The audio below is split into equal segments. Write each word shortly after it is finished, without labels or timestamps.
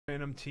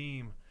random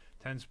team.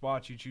 10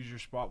 spots, you choose your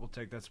spot, we'll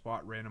take that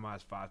spot,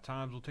 randomize 5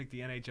 times. We'll take the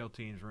NHL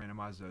teams,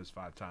 randomize those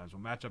 5 times.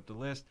 We'll match up the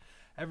list.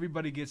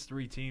 Everybody gets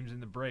 3 teams in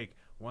the break.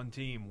 One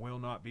team will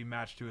not be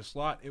matched to a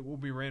slot. It will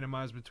be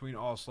randomized between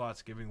all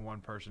slots, giving one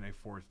person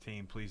a 4th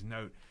team. Please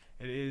note,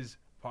 it is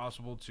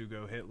possible to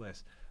go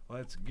hitless.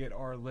 Let's get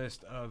our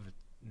list of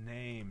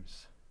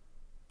names.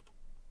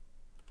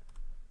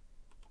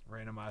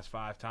 Randomize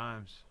 5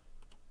 times.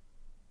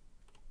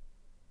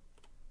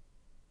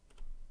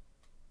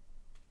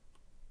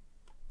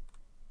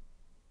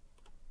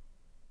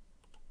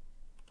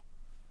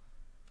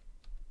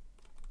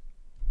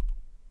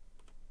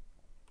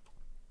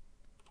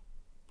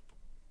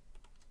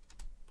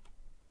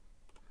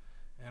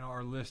 And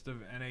our list of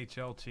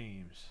NHL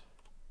teams.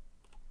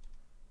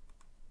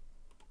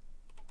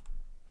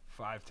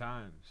 5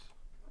 times.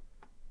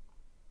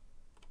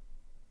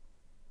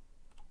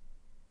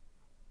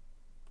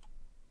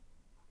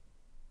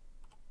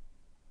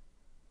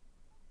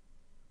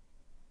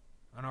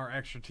 And our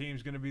extra team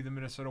is going to be the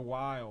Minnesota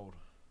Wild.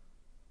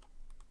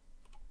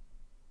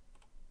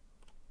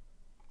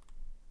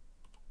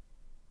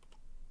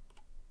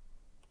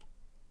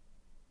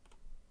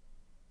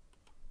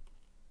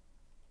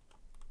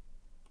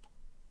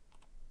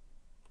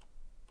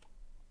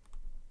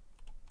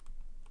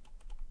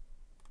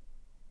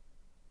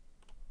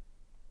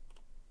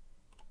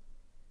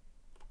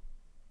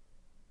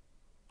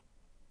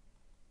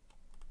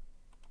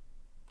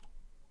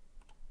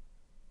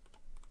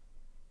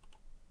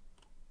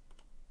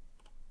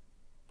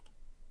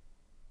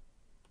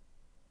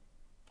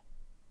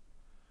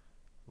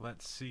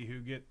 Let's see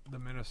who get the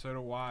Minnesota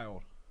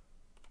Wild.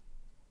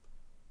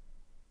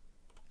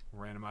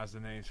 Randomize the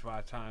names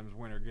 5 times.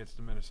 Winner gets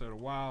the Minnesota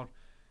Wild.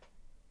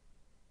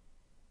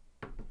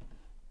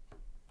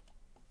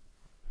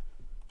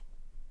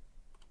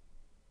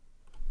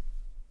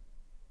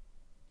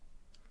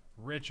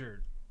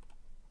 Richard.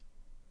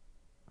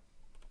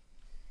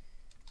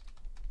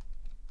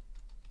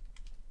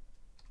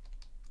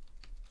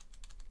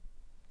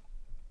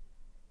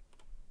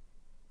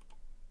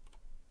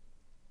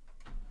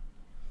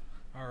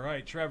 All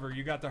right, Trevor,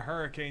 you got the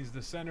Hurricanes,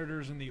 the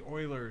Senators, and the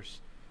Oilers.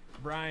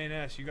 Brian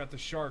S., you got the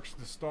Sharks,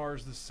 the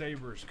Stars, the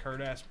Sabres.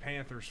 Kurt S.,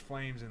 Panthers,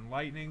 Flames, and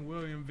Lightning.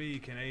 William V.,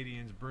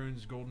 Canadians,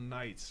 Bruins, Golden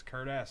Knights.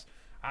 Kurt S.,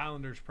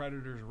 Islanders,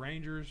 Predators,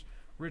 Rangers.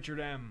 Richard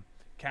M.,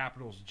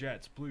 Capitals,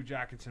 Jets, Blue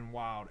Jackets, and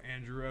Wild.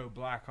 Andrew O.,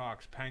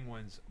 Blackhawks,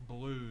 Penguins,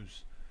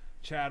 Blues.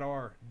 Chad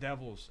R.,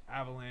 Devils,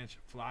 Avalanche,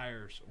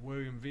 Flyers.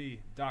 William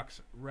V.,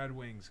 Ducks, Red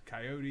Wings,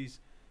 Coyotes,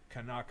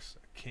 Canucks,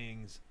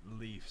 Kings,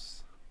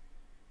 Leafs.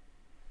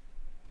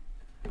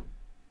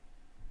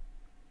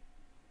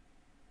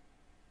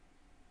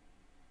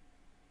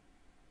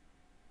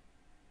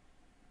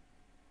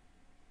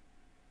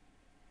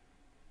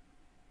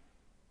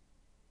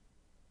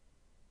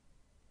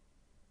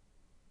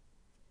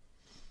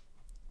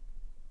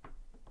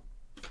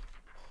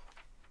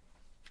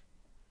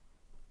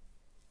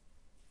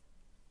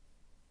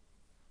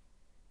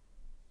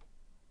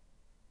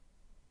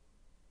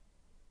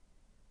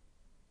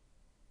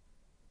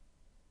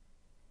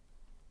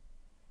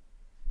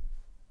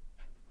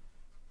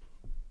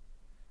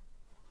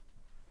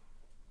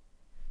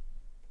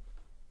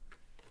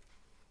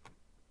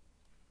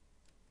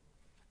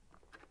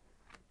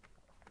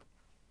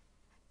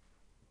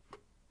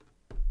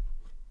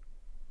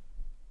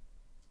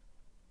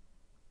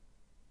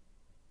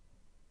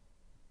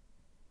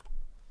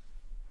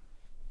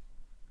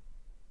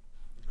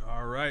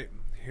 All right,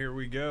 here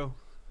we go.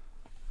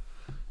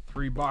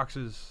 3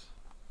 boxes.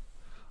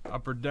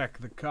 Upper Deck,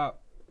 the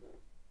Cup.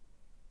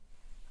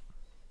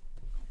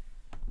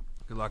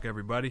 Good luck,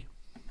 everybody.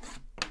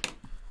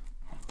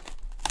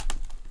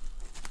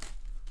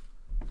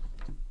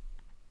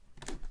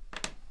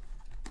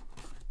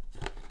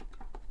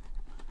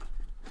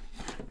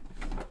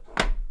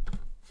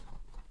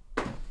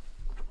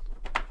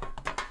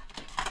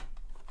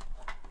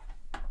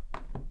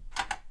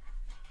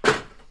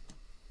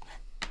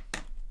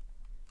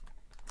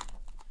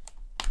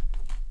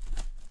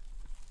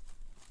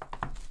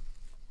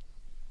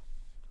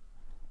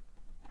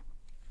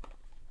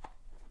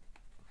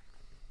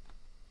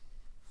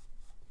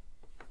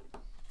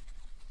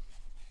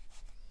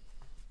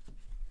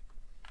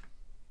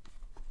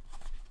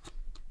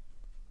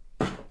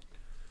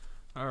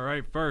 All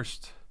right,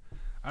 first,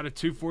 out of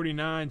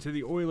 249 to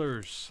the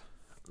Oilers,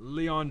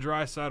 Leon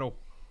Draisaitl.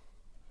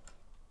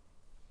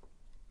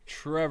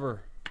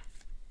 Trevor.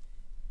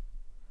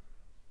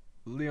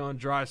 Leon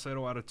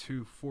Draisaitl out of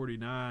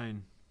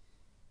 249.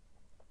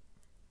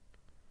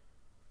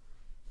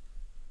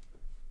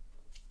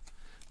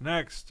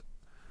 Next,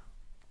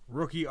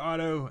 rookie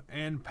auto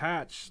and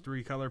patch,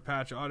 3-color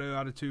patch auto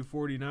out of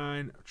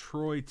 249,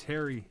 Troy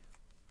Terry,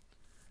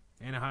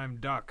 Anaheim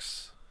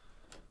Ducks.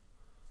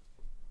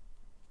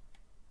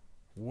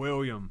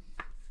 William.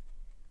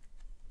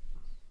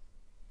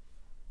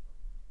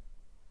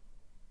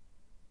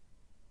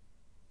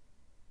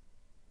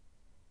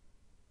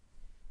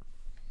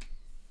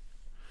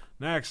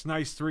 Next,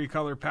 nice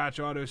 3-color patch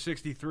auto,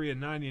 63 and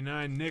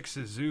 99, Nick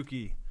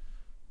Suzuki.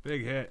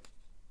 Big hit.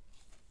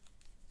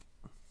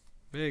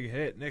 Big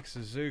hit, Nick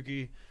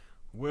Suzuki.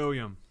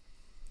 William.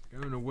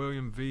 Going to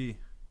William V.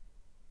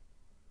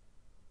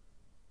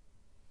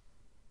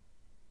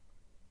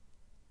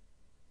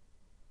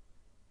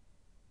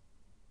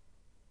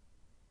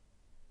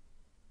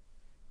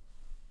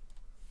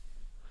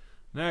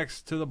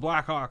 Next, to the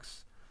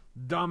Blackhawks,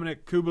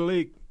 Dominic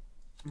Kubalik.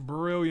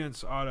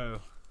 Brilliance auto.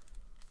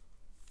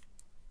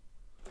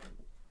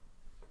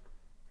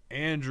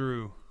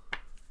 Andrew.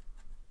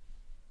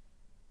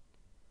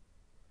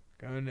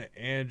 Going to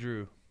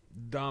Andrew.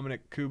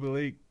 Dominic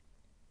Kubalik.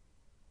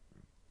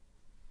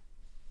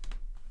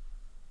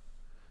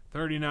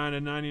 39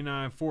 and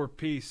 99,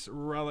 4-piece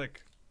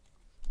relic.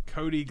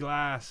 Cody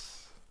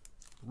Glass.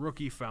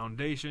 Rookie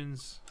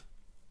Foundations.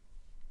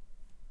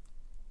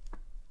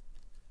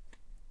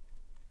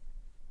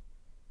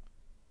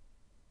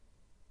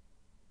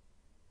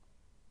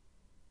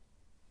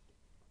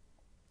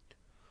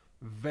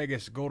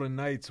 Vegas Golden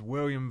Knights,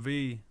 William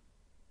V.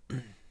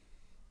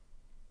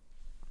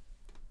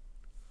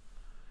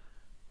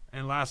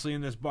 And lastly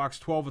in this box,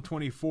 12 of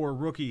 24,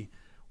 rookie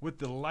with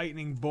the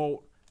lightning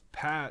bolt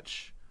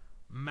patch,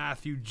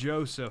 Matthew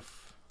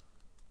Joseph.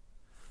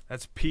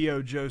 That's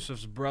P.O.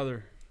 Joseph's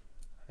brother.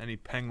 Any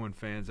Penguin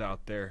fans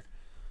out there?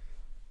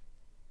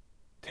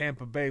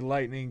 Tampa Bay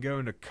Lightning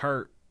going to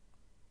Kurt.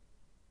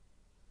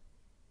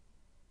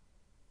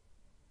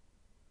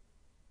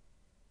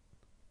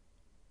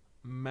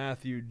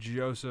 Matthew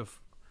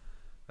Joseph.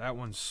 That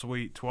one's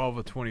sweet. 12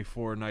 of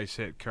 24. Nice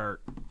hit,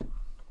 Kurt.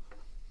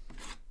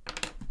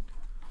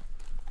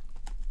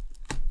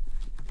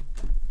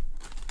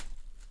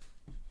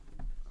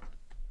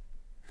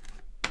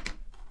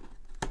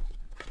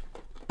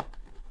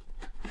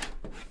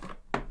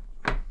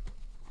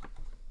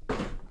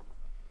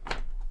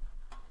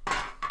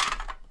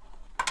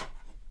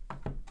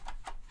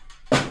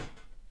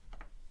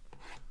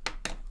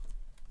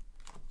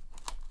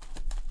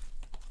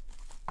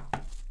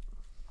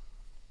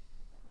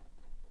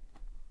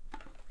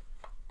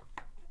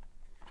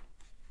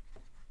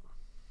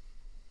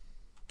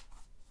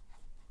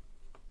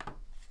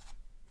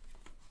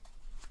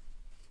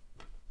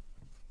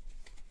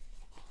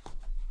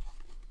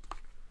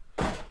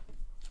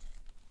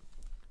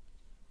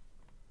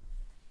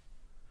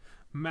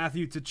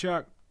 Matthew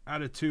Tkachuk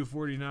out of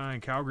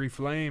 249, Calgary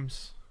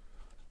Flames.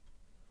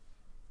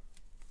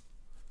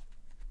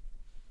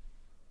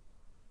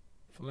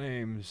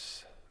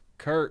 Flames,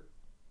 Kurt.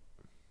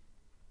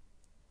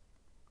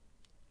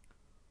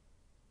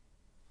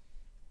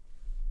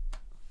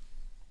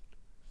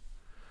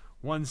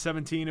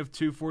 $117 of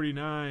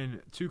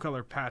 249,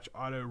 2-color patch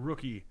auto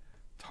rookie,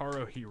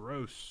 Taro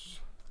Hiroshi,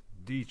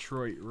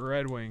 Detroit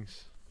Red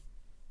Wings.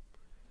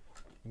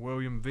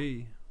 William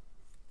V.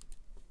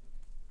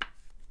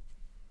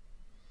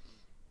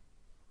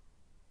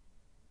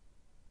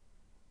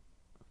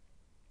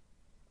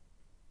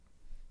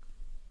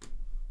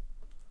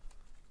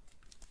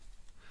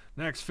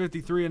 Next,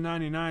 53 and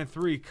 99,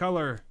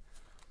 3-color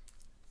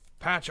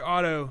patch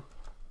auto,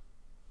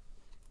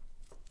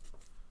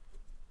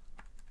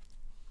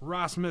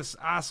 Rasmus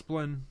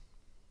Asplund,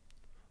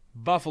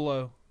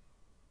 Buffalo.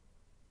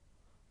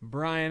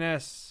 Brian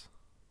S.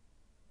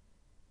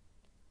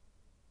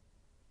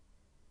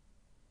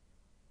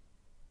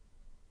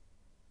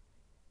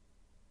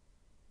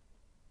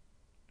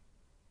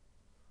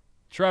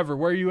 Trevor,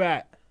 where you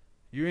at?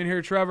 You in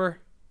here, Trevor?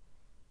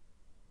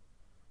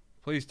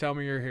 Please tell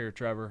me you're here,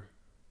 Trevor.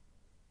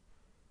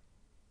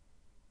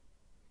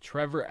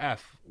 Trevor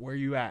F., where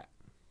you at?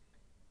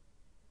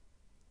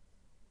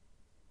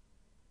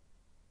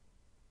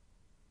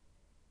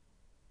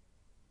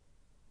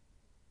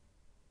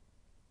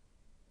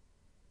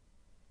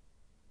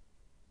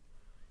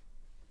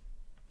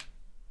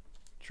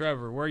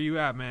 Trevor, where you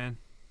at, man?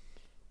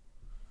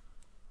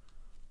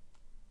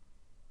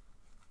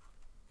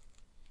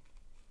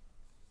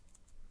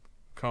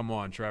 Come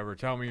on, Trevor.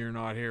 Tell me you're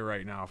not here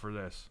right now for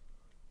this.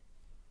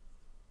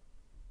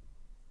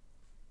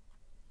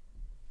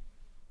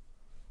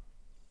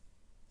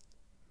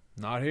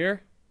 Not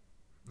here?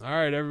 All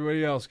right,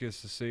 everybody else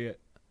gets to see it.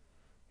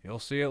 You'll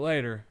see it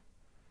later.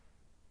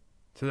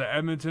 To the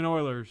Edmonton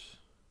Oilers.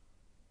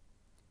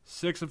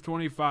 6 of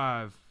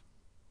 25.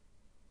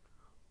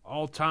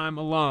 All-time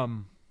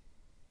alum.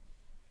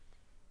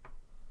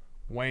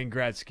 Wayne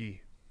Gretzky.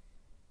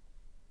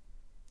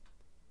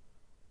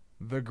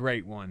 The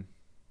great one.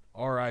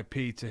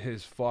 R.I.P. to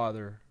his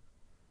father.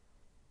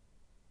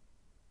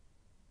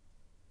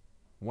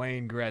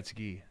 Wayne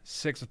Gretzky.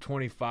 6 of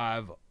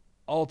 25.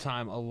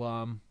 All-time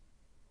alum.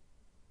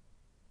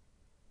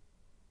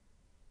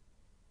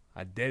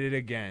 I did it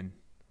again.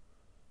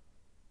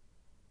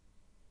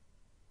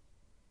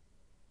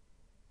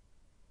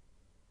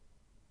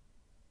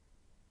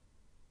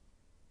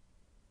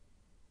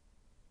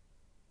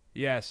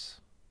 Yes.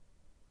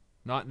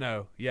 Not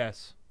no.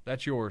 Yes.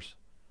 That's yours.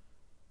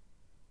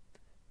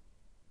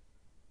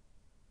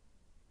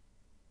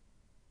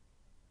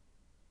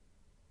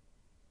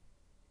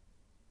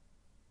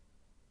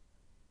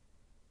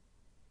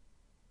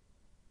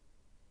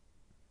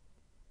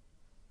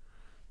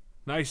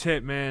 Nice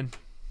hit, man.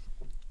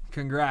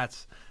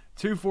 Congrats.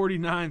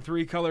 249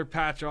 3-color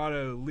patch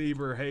auto,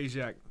 Lieber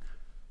Hayek.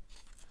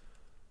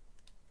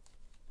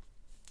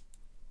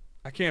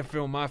 I can't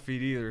feel my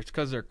feet either. It's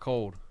because they're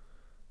cold.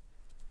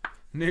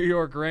 New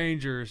York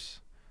Rangers,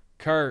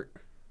 Kurt.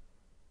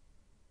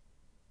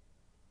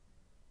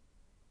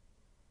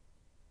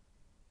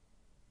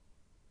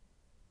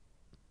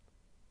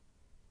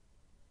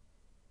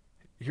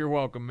 You're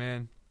welcome,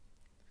 man.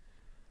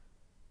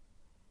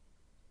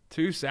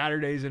 2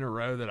 Saturdays in a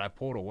row that I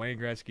pulled a Wayne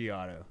Gretzky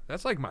auto.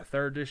 That's like my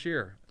third this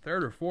year.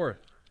 Third or fourth.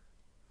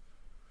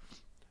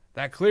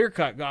 That clear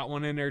cut got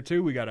one in there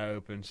too we got to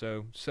open.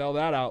 So sell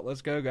that out.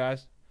 Let's go,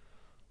 guys.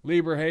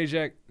 Lieber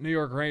Hayek, New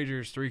York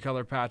Rangers,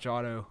 3-color patch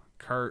auto,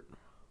 Kurt.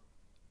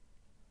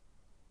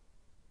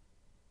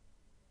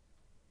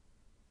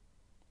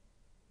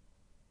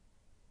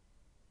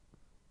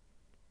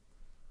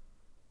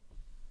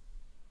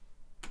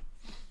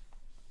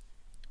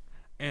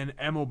 And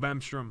Emil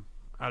Bemstrom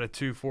out of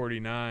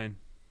 249.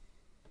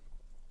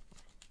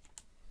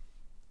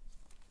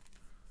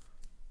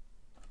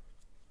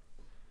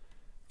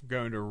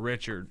 Going to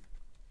Richard.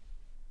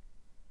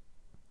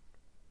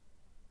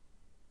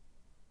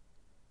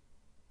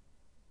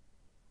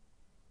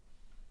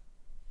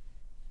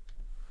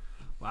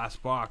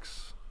 Last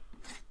box.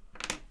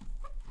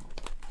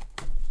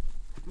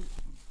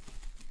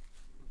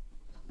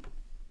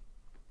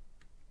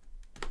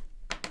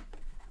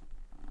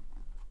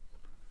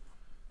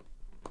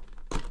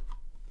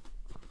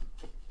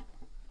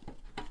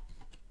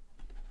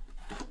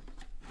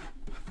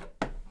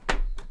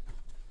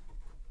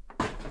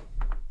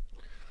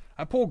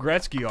 I pull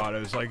Gretzky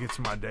autos like it's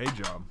my day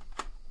job.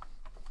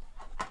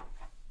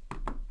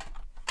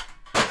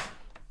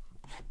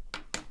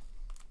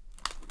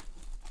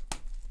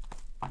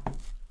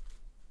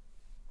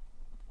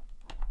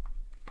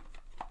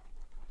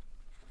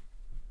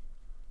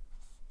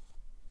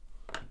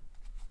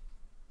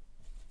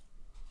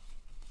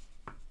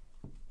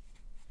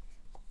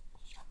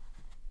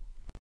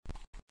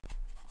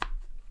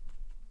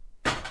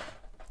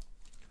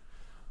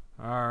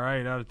 All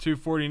right, out of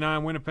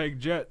 249 Winnipeg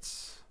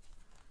Jets,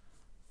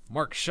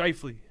 Mark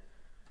Scheifele.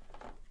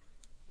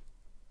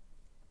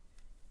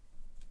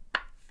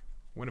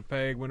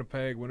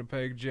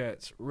 Winnipeg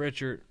Jets,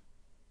 Richard.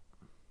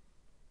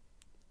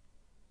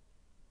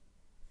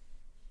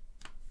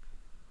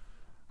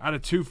 Out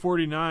of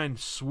 249,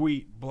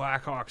 sweet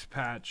Blackhawks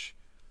patch,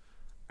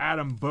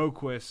 Adam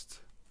Boquist.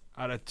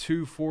 Out of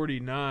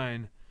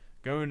 249,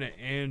 going to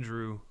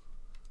Andrew.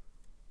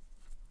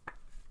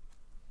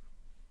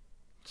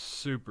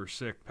 Super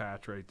sick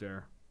patch right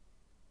there.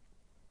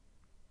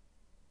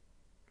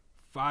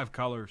 5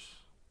 colors.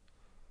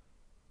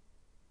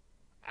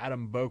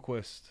 Adam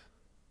Boquist.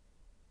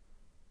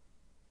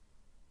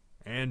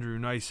 Andrew,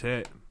 nice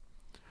hit.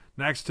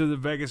 Next to the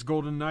Vegas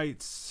Golden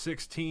Knights,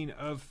 16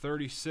 of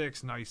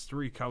 36. Nice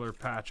 3-color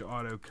patch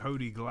auto,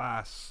 Cody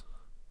Glass.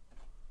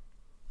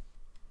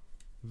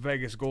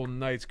 Vegas Golden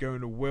Knights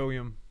going to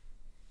William.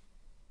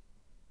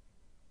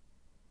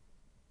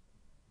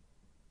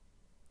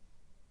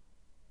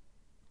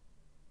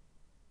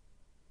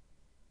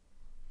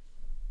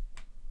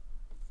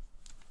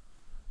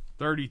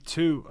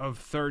 (32 of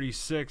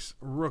 36)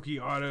 rookie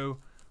auto,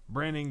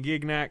 Brandon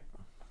Gignac.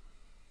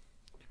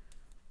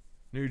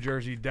 New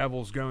Jersey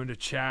Devils going to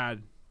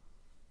Chad.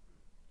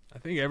 I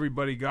think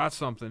everybody got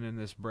something in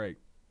this break.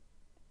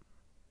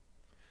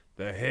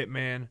 The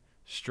Hitman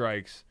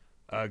strikes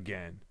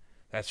again.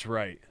 That's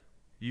right.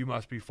 You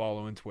must be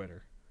following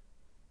Twitter.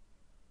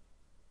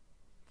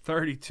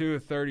 32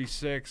 of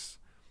 36.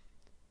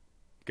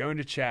 Going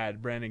to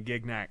Chad, Brandon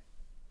Gignac.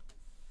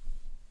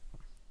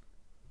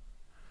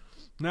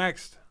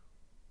 Next,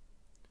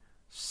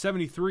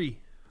 73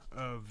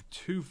 of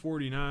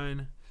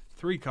 249,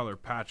 3-color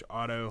patch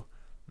auto,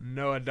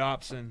 Noah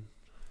Dobson.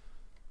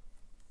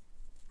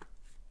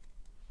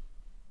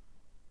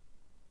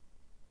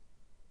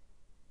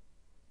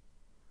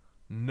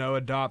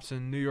 Noah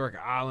Dobson, New York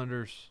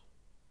Islanders,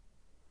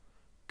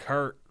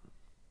 Kurt.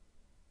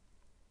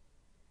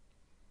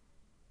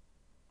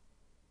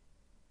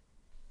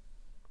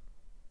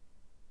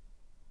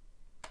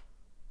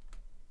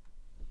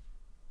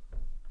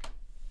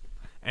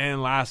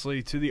 And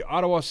lastly, to the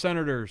Ottawa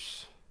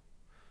Senators.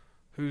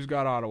 Who's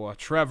got Ottawa?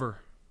 Trevor.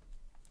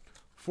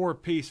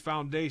 4-piece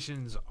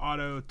Foundations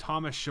auto,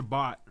 Thomas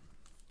Chabot.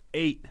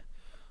 8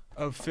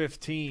 of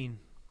 15.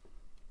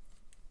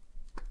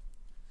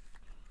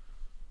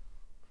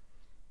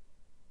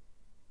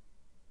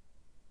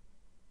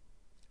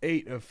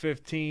 Eight of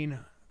 15.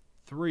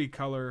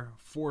 3-color,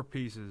 4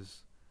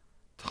 pieces.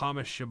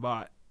 Thomas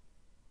Chabot.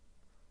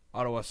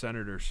 Ottawa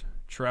Senators.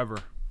 Trevor.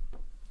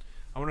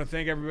 I want to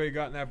thank everybody who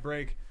got in that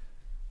break.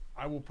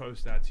 I will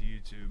post that to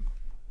YouTube.